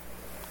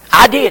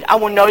 I did. I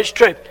want to know it's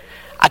true.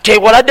 I tell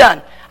you what I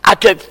done. I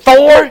took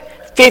 4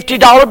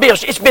 $50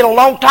 bills. It's been a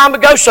long time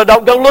ago, so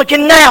don't go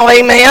looking now,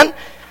 amen.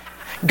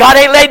 God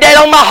ain't laid that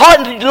on my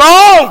heart in a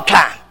long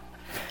time.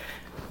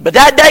 But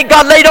that day,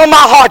 God laid on my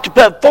heart to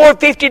put 4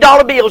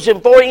 $50 bills in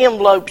 4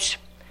 envelopes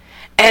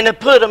and to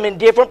put them in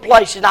different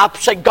places. And I would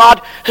say,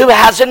 God, who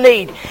has a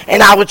need?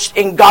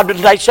 And God would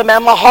lay some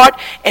on my heart,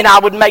 and I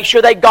would make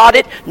sure they got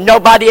it.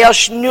 Nobody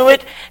else knew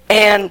it,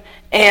 and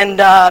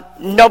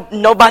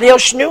nobody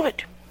else knew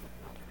it.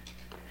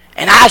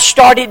 And I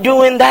started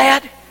doing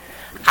that.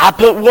 I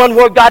put one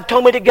where God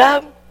told me to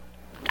go.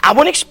 I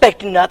wasn't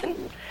expecting nothing.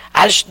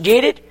 I just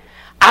did it.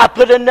 I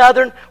put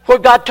another where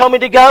God told me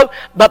to go.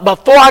 But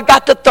before I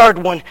got the third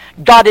one,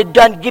 God had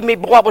done give me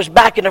what was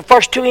back in the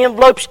first 2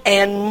 envelopes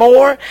and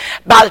more.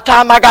 By the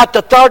time I got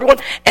the third one,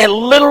 and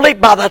literally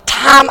by the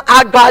time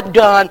I got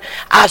done,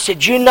 I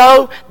said, you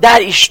know,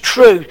 that is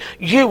true.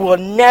 You will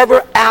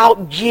never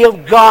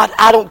outgive God.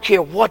 I don't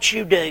care what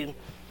you do.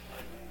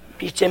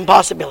 It's an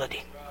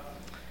impossibility.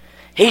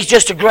 He's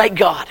just a great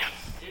God.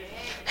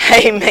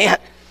 Amen.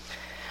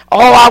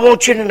 All I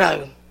want you to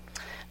know,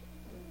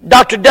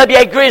 Dr.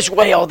 W.A.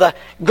 Griswold, the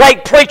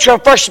great preacher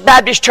of First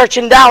Baptist Church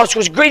in Dallas,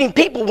 was greeting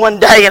people one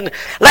day, and a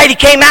lady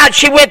came out.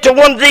 She went to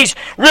one of these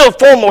real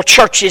formal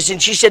churches,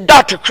 and she said,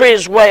 Dr.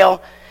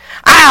 Griswold,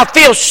 I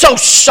feel so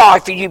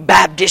sorry for you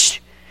Baptists.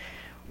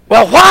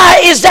 Well,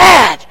 why is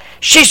that?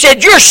 She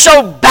said, you're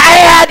so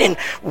bad and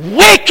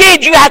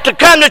wicked. You have to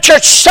come to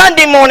church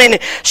Sunday morning,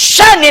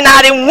 Sunday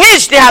night, and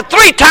Wednesday night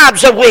 3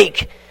 times a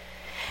week.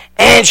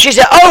 And she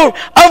said, over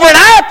in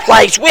our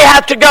place, we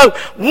have to go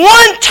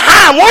 1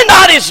 time. We're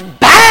not as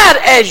bad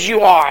as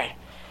you are.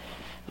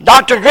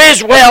 Dr.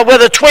 Griswold,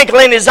 with a twinkle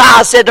in his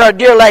eye, said to her,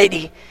 dear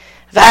lady,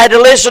 if I had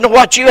to listen to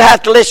what you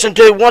have to listen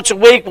to once a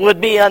week,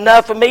 would be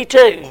enough for me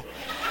too.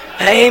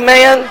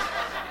 Amen.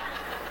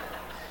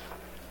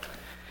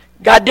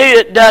 God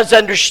does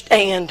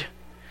understand.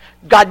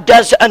 God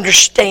does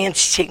understand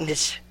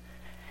sickness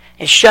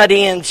and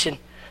shut-ins, and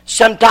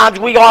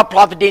sometimes we are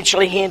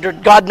providentially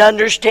hindered. God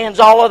understands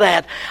all of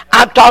that.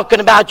 I'm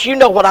talking about, you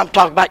know what I'm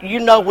talking about. You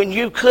know when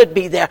you could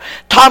be there.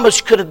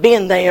 Thomas could have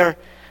been there,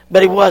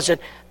 but he wasn't.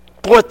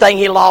 Poor thing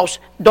he lost.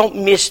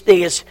 Don't miss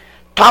this.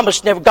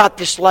 Thomas never got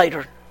this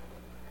later.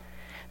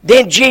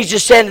 Then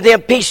Jesus said to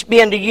them, peace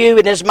be unto you,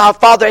 and as my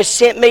Father has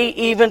sent me,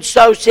 even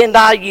so send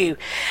I you.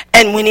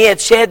 And when he had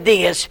said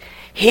this,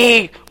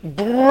 he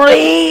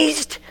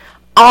breathed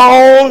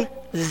on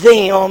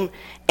them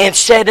and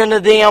said unto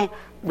them,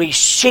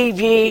 receive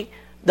ye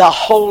the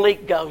Holy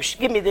Ghost.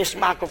 Give me this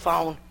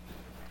microphone.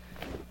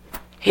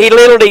 He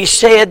literally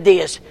said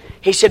this.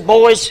 He said,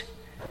 boys,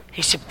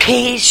 he said,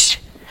 peace.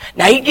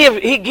 Now he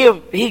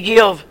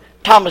give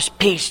Thomas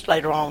peace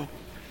later on.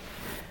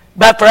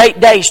 But for 8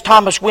 days,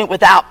 Thomas went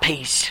without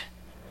peace.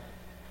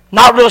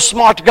 Not real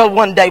smart to go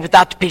 1 day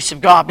without the peace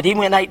of God, but he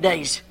went 8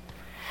 days.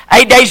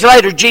 8 days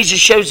later, Jesus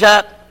shows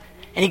up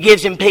and he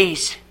gives him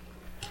peace.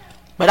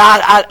 But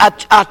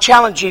I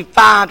challenge you,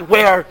 find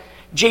where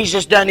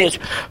Jesus done his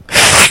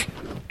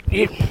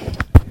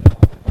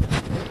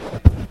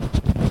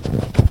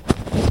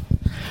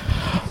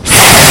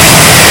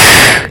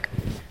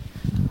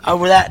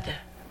over that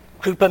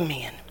group of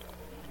men.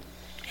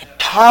 And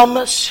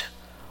Thomas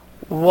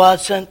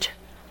wasn't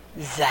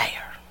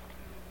there.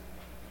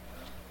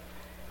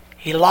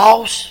 He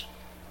lost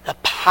the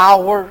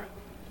power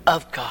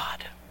of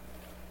God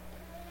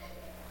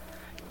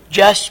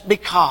just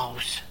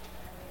because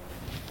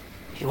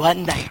he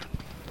wasn't there.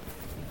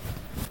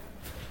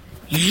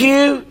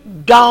 You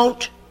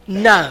don't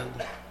know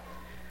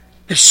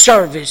the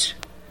service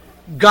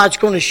God's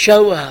going to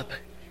show up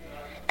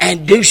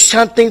and do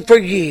something for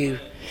you.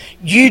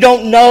 You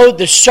don't know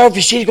the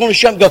service He's going to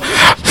show up and go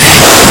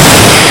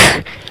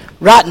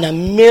right in the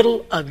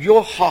middle of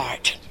your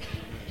heart,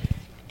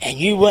 and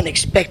you weren't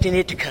expecting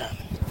it to come.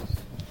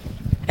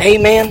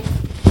 Amen.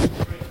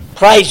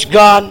 Praise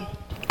God.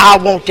 I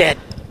want that.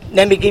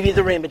 Let me give you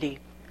the remedy.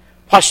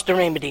 What's the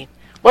remedy?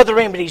 Well, the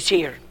remedy's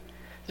here.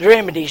 The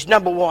remedy's,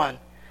 number one,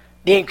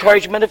 the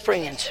encouragement of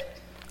friends.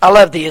 I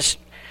love this.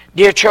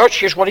 Dear church,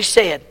 here's what he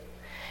said.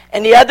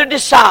 And the other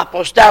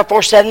disciples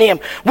therefore said unto him,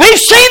 We've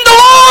seen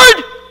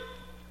the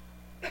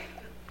Lord!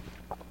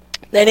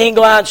 They didn't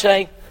go out and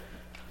say,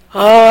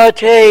 Oh, I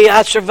tell you,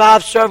 I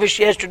survived service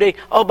yesterday.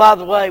 Oh, by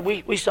the way,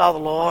 we saw the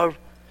Lord.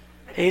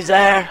 He's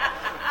there.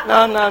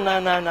 No.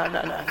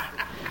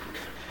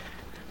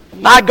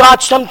 My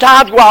God,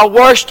 sometimes we're our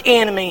worst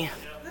enemy.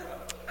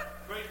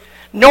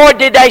 Nor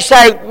did they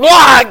say,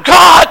 Why,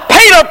 God,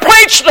 Peter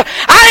preached.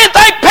 I didn't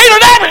think Peter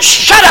that was.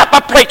 Shut up,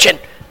 I'm preaching.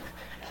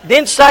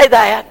 Didn't say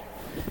that.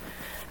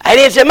 I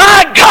didn't say,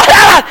 My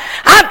God,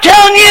 I'm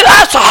telling you,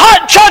 that's a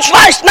hot church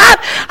last night.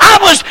 I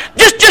was,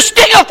 just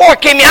stick a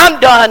fork in me, I'm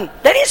done.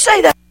 They didn't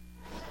say that.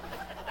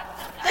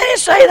 They didn't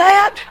say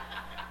that.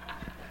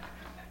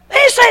 They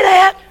didn't say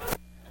that.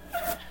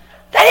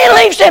 They didn't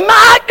leave and say,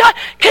 My God,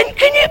 can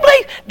you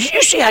believe? Did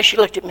you see how she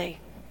looked at me?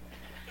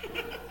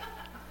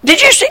 Did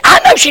you see?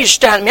 I know she's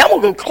staring at me. I'm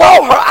going to go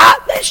claw her eye.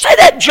 They didn't say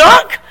that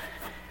junk.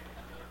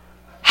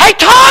 Hey,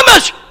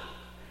 Thomas!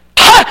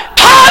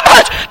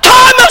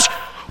 Thomas!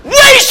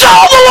 We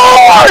saw the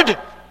Lord!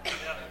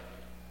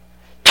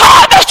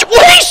 Thomas,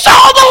 we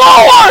saw the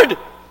Lord!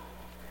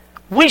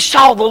 We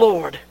saw the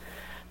Lord.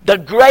 The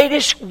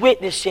greatest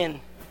witnessing.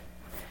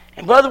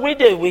 And brother, we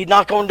do. We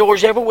knock on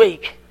doors every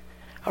week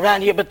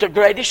around here. But the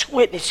greatest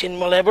witnessing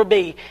will ever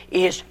be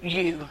is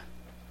you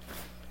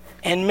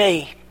and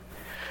me.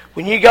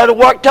 When you go to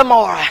work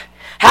tomorrow,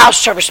 house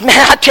service,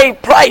 man, I tell you,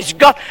 praise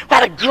God, we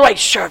had a great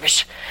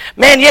service.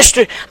 Man,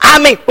 yesterday,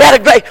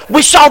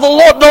 we saw the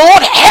Lord. The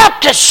Lord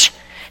helped us.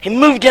 He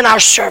moved in our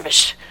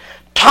service.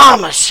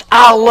 Thomas,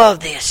 I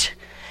love this.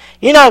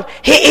 You know,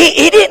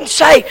 he didn't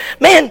say,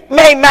 man,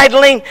 Mary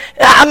Magdalene,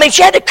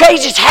 she had the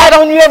craziest hat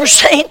on you ever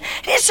seen.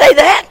 He didn't say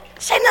that. He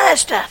didn't say none of that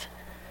stuff.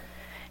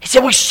 He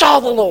said, we saw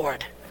the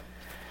Lord.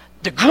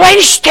 The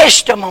greatest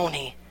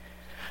testimony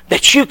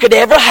that you could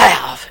ever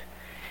have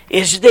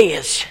is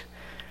this.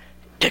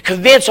 To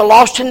convince a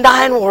lost and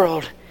dying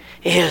world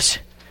is,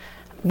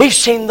 we've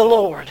seen the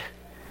Lord.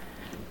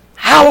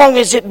 How long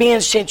has it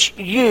been since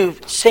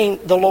you've seen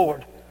the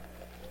Lord?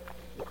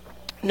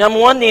 Number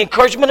one, the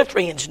encouragement of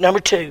friends. Number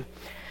two,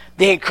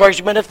 the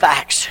encouragement of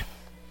facts.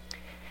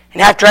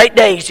 And after 8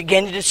 days,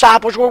 again the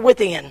disciples were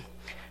within.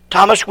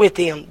 Thomas with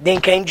them.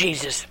 Then came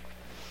Jesus.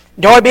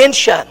 Door being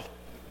shut.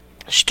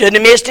 Stood in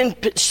the midst and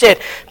said,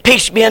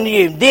 Peace be unto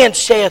you. Then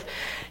saith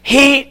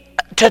he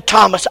to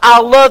Thomas, I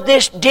love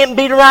this, didn't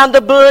beat around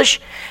the bush.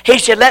 He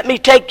said, let me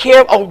take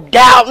care of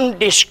doubting,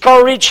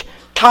 discouraged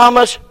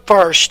Thomas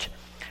first.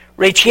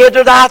 Reach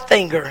hither thy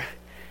finger,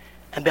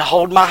 and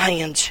behold my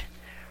hands.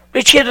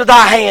 Reach hither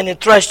thy hand, and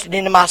thrust it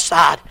into my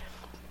side.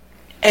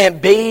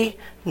 And be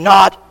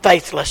not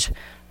faithless,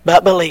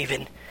 but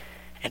believing.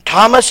 And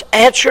Thomas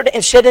answered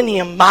and said unto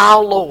him, My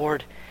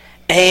Lord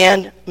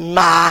and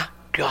my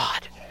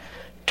God.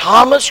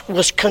 Thomas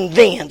was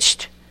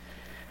convinced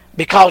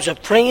because of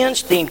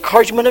friends, the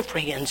encouragement of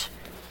friends,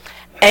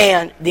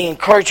 and the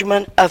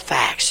encouragement of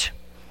facts.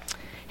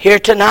 Here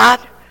tonight,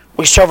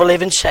 we serve a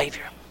living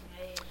Savior.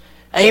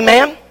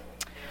 Amen.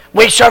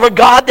 We serve a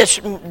God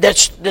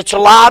that's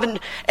alive, and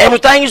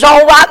everything is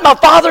all right in my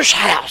Father's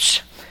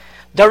house.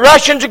 The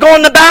Russians are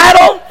going to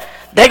battle.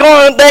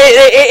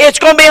 It's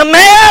going to be a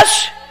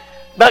mess.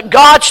 But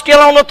God's still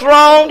on the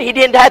throne. He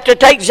didn't have to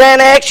take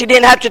Xanax. He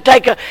didn't have to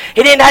take a pill.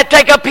 He didn't have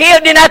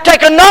to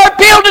take another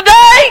pill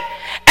today.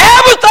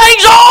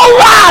 Everything's all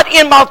right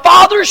in my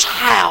Father's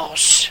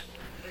house.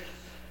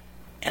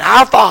 And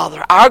our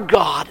Father, our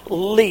God,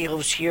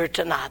 lives here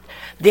tonight.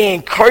 The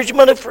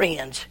encouragement of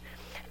friends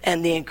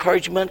and the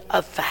encouragement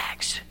of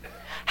facts.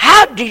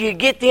 How do you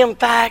get them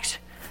facts?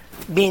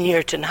 Being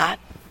here tonight.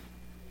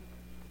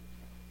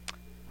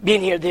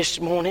 Being here this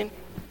morning.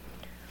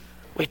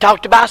 We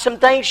talked about some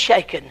things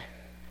shaken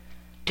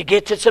to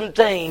get to some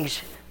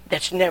things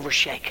that's never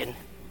shaken.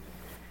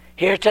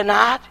 Here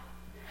tonight,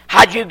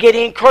 how do you get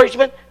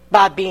encouragement?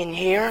 By being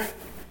here.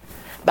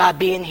 By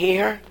being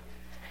here.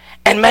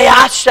 And may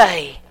I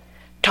say,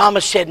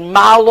 Thomas said,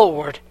 my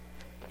Lord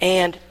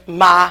and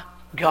my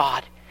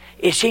God.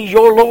 Is He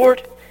your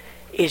Lord?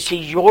 Is He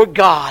your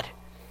God?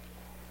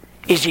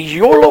 Is He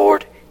your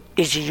Lord?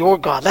 Is He your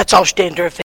God? Let's all stand to our feet.